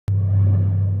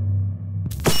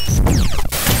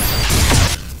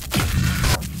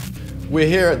We're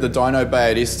here at the Dyno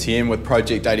Bay at STM with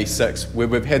Project 86, where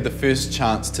we've had the first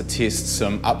chance to test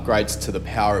some upgrades to the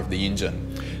power of the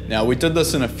engine. Now, we did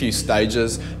this in a few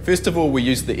stages. First of all, we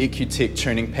used the Speedtech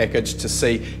tuning package to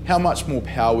see how much more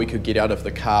power we could get out of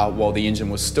the car while the engine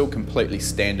was still completely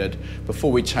standard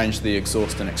before we changed the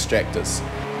exhaust and extractors.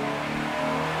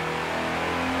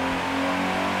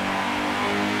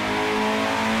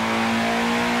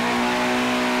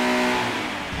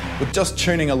 With just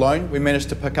tuning alone, we managed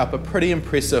to pick up a pretty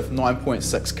impressive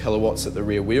 9.6 kilowatts at the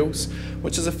rear wheels,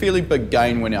 which is a fairly big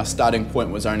gain when our starting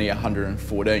point was only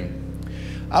 114.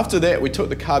 After that, we took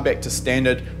the car back to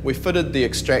standard, we fitted the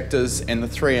extractors and the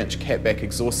 3-inch catback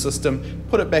exhaust system,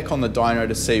 put it back on the dyno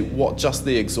to see what just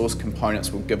the exhaust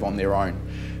components will give on their own.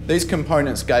 These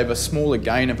components gave a smaller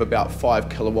gain of about 5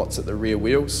 kilowatts at the rear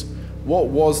wheels. What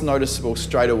was noticeable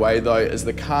straight away though is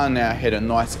the car now had a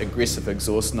nice aggressive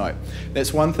exhaust note.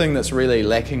 That's one thing that's really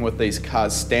lacking with these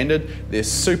cars standard. They're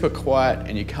super quiet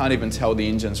and you can't even tell the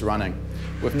engine's running.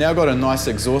 We've now got a nice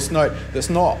exhaust note that's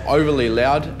not overly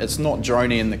loud, it's not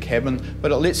drony in the cabin,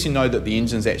 but it lets you know that the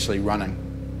engine's actually running.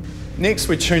 Next,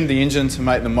 we tuned the engine to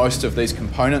make the most of these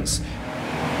components.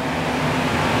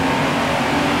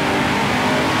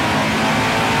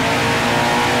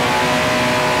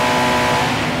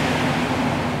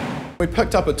 We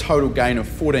picked up a total gain of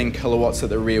 14 kilowatts at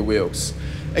the rear wheels.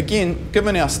 Again,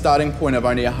 given our starting point of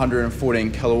only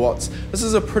 114 kilowatts, this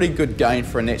is a pretty good gain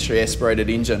for a naturally aspirated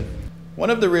engine.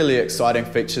 One of the really exciting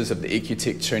features of the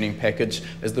Speedtech tuning package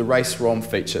is the race ROM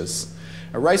features.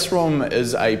 A race ROM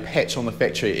is a patch on the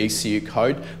factory ECU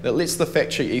code that lets the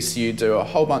factory ECU do a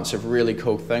whole bunch of really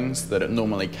cool things that it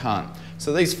normally can't.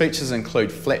 So these features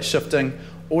include flat shifting,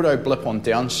 auto blip on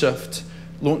downshift,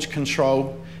 launch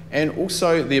control, and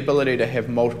also the ability to have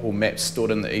multiple maps stored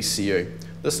in the ECU.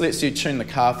 This lets you tune the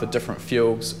car for different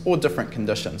fuels or different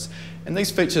conditions, and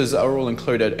these features are all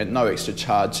included at no extra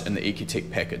charge in the Speedtech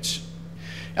package.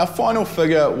 Our final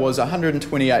figure was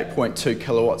 128.2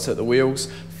 kilowatts at the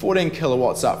wheels, 14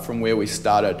 kilowatts up from where we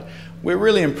started. We're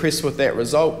really impressed with that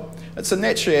result. It's a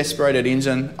naturally aspirated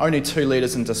engine, only 2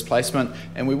 litres in displacement,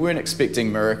 and we weren't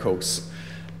expecting miracles.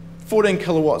 14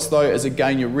 kilowatts though is a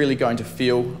gain you're really going to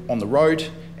feel on the road,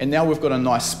 and now we've got a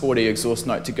nice sporty exhaust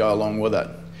note to go along with it.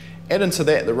 Add into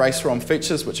that the race ROM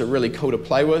features, which are really cool to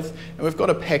play with, and we've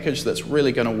got a package that's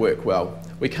really going to work well.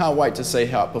 We can't wait to see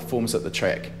how it performs at the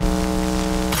track.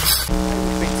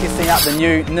 We've been testing out the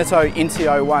new Dyno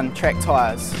NTO1 track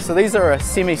tyres. So these are a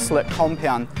semi-slick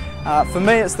compound. For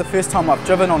me, it's the first time I've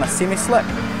driven on a semi-slick,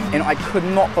 and I could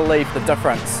not believe the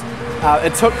difference.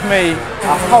 It took me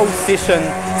a whole session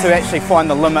to actually find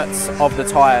the limits of the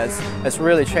tyres. It's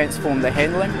really transformed the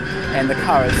handling, and the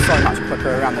car is so much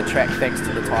quicker around the track thanks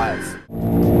to the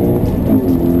tyres.